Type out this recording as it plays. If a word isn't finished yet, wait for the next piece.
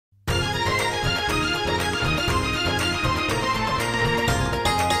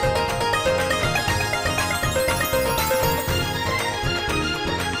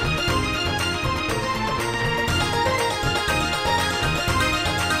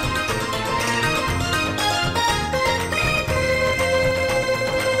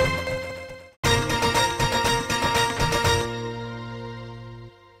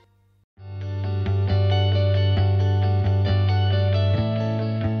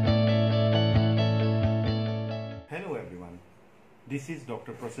This is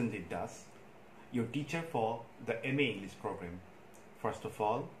Dr. Prasenjit, your teacher for the M.A English program. First of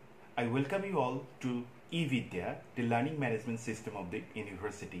all, I welcome you all to eVidya, the learning management system of the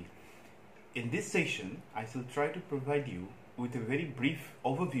university. In this session, I shall try to provide you with a very brief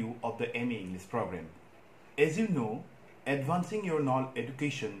overview of the M.A English program. As you know, advancing your knowledge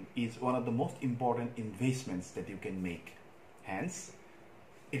education is one of the most important investments that you can make. Hence,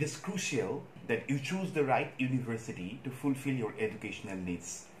 it is crucial that you choose the right university to fulfill your educational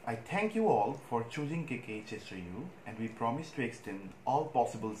needs. I thank you all for choosing KKHSU, and we promise to extend all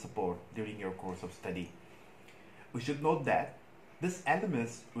possible support during your course of study. We should note that this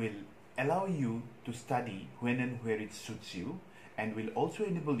LMS will allow you to study when and where it suits you, and will also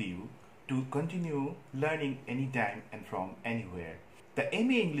enable you to continue learning anytime and from anywhere. The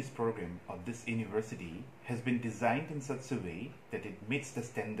M.A English program of this university has been designed in such a way that it meets the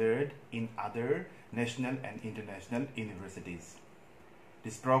standard in other national and international universities.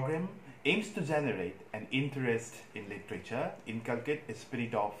 This program aims to generate an interest in literature, inculcate a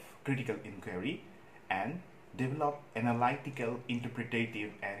spirit of critical inquiry, and develop analytical,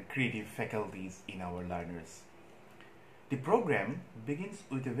 interpretative, and creative faculties in our learners. The program begins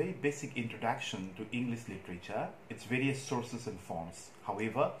with a very basic introduction to English literature, its various sources and forms.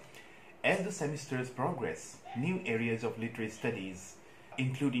 However, as the semesters progress, new areas of literary studies,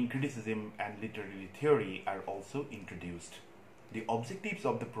 including criticism and literary theory, are also introduced. The objectives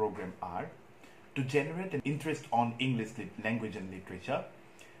of the program are to generate an interest on English language and literature,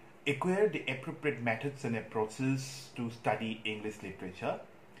 acquire the appropriate methods and approaches to study English literature,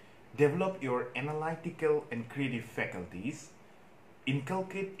 develop your analytical and creative faculties,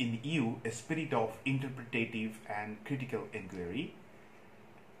 inculcate in you a spirit of interpretative and critical inquiry,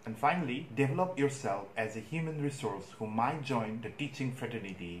 and finally, develop yourself as a human resource who might join the teaching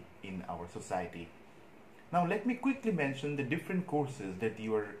fraternity in our society. Now, let me quickly mention the different courses that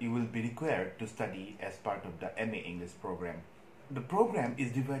you will be required to study as part of the M.A English program. The program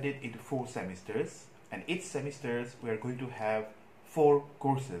is divided into 4 semesters, and each semester we are going to have 4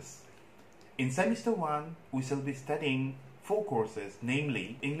 courses. In semester 1, we shall be studying 4 courses,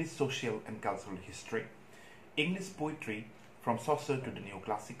 namely English Social and Cultural History, English Poetry from Chaucer to the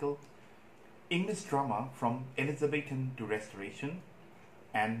Neoclassical, English Drama from Elizabethan to Restoration,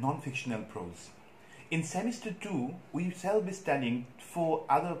 and Non-Fictional Prose. In semester 2, we shall be studying 4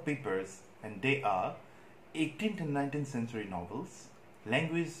 other papers, and they are 18th and 19th century novels,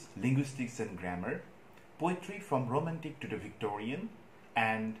 Language, Linguistics and Grammar, Poetry from Romantic to the Victorian,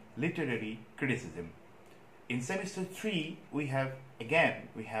 and Literary Criticism. In semester 3, we have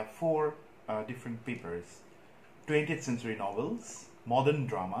 4 different papers: 20th century novels, Modern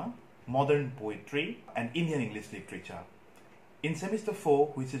Drama, Modern Poetry, and Indian English Literature. In semester 4,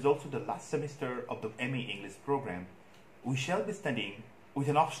 which is also the last semester of the M.A English program, we shall be studying with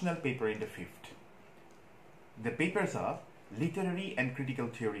an optional paper in the 5th. The papers are Literary and Critical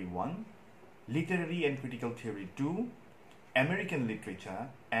Theory 1, Literary and Critical Theory 2, American Literature,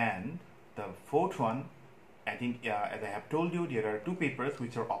 and the 4th one, I think, as I have told you, there are 2 papers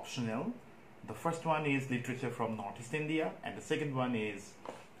which are optional. The first one is Literature from Northeast India, and the second one is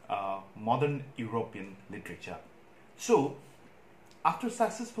Modern European Literature. So, after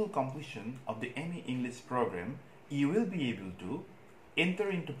successful completion of the M.A English program, you will be able to enter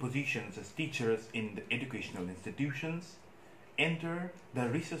into positions as teachers in the educational institutions, enter the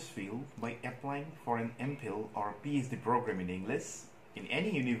research field by applying for an MPhil or PhD program in English in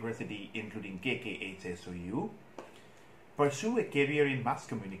any university including KKHSU, pursue a career in mass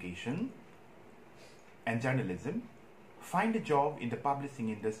communication and journalism, find a job in the publishing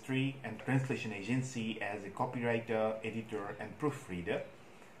industry and translation agency as a copywriter, editor, and proofreader,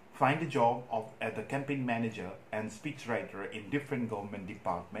 find a job as a campaign manager and speechwriter in different government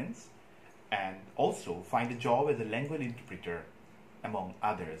departments, and also find a job as a language interpreter, among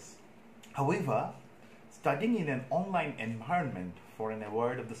others. However, studying in an online environment for an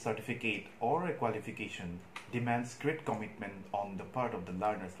award of the certificate or a qualification demands great commitment on the part of the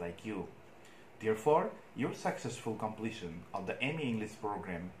learners like you. Therefore, your successful completion of the M.A English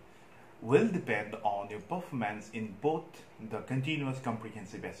program will depend on your performance in both the continuous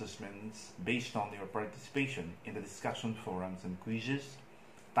comprehensive assessments based on your participation in the discussion forums and quizzes,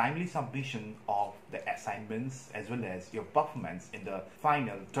 timely submission of the assignments, as well as your performance in the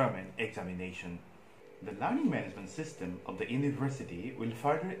final term examination. The learning management system of the university will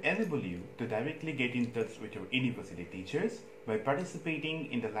further enable you to directly get in touch with your university teachers by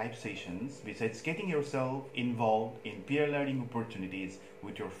participating in the live sessions, besides getting yourself involved in peer learning opportunities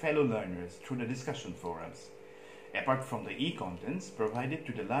with your fellow learners through the discussion forums. Apart from the e-contents provided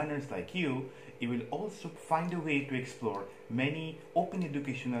to the learners like you, you will also find a way to explore many open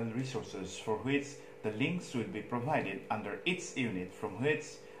educational resources for which the links will be provided under its unit, from which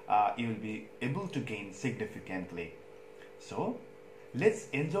you will be able to gain significantly. So, let's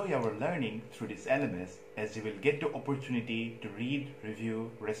enjoy our learning through this LMS, as you will get the opportunity to read,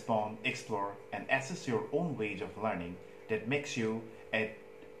 review, respond, explore, and assess your own ways of learning that makes you a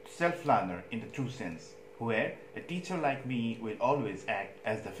self-learner in the true sense, where a teacher like me will always act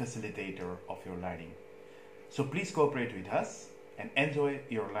as the facilitator of your learning. So please cooperate with us and enjoy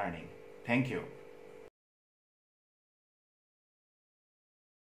your learning. Thank you.